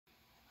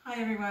Hi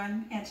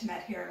everyone,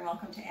 Antoinette here and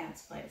welcome to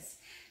Ant's Place.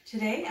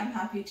 Today I'm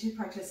happy to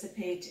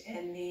participate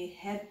in the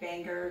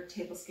Headbanger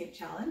Tablescape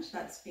Challenge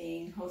that's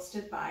being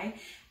hosted by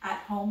At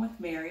Home with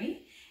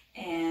Mary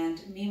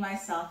and me,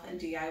 myself, and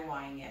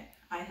DIYing it.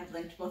 I have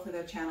linked both of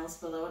their channels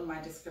below in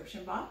my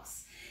description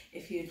box.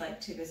 If you'd like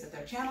to visit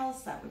their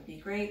channels, that would be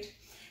great.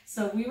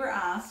 So we were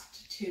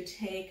asked to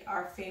take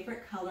our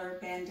favorite color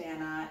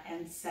bandana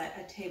and set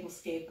a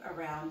tablescape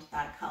around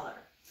that color.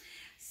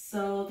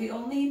 So the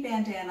only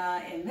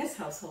bandana in this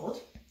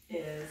household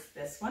is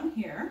this one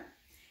here,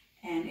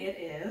 and it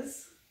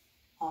is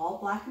all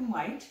black and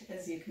white,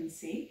 as you can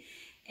see,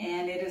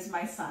 and it is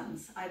my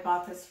son's. I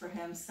bought this for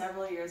him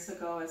several years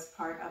ago as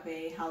part of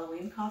a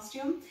Halloween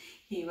costume.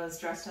 He was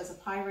dressed as a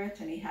pirate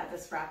and he had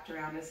this wrapped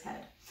around his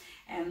head.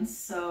 And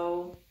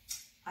so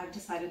I've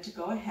decided to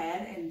go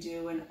ahead and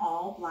do an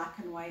all black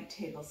and white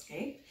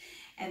tablescape.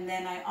 And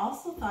then I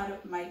also thought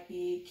it might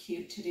be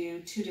cute to do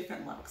two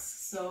different looks.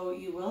 So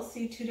you will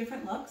see two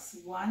different looks.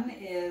 One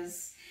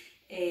is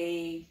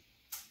a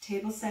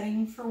table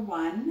setting for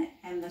one,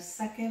 and the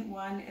second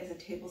one is a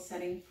table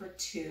setting for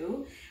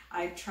two.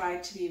 I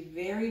tried to be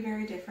very,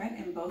 very different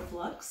in both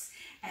looks,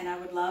 and I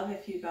would love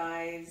if you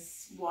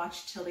guys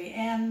watch till the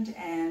end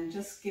and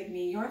just give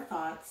me your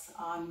thoughts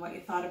on what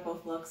you thought of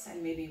both looks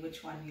and maybe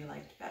which one you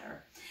liked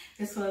better.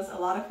 This was a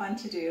lot of fun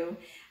to do.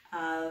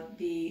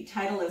 The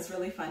title is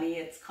really funny.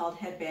 It's called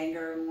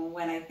Headbanger.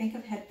 When I think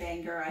of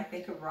Headbanger, I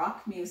think of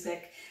rock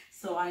music.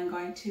 So I'm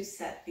going to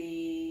set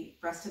the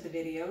rest of the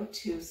video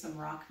to some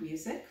rock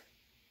music.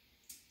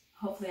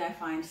 Hopefully I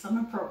find some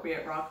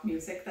appropriate rock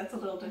music that's a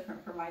little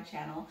different for my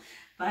channel,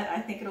 but I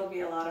think it'll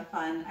be a lot of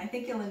fun. I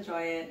think you'll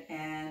enjoy it,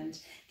 and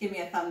give me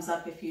a thumbs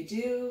up if you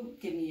do,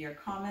 give me your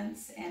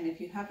comments, and if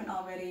you haven't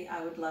already,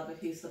 I would love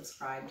if you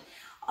subscribed.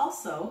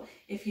 Also,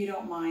 if you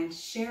don't mind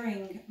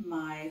sharing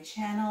my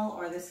channel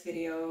or this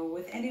video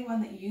with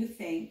anyone that you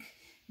think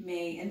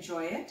may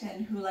enjoy it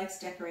and who likes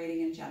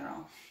decorating in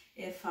general.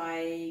 If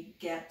I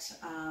get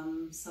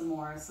some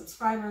more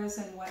subscribers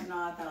and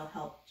whatnot, that'll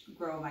help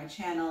grow my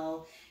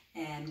channel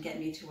and get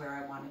me to where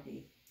I want to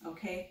be.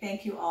 Okay,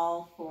 thank you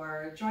all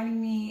for joining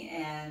me,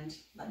 and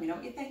let me know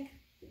what you think.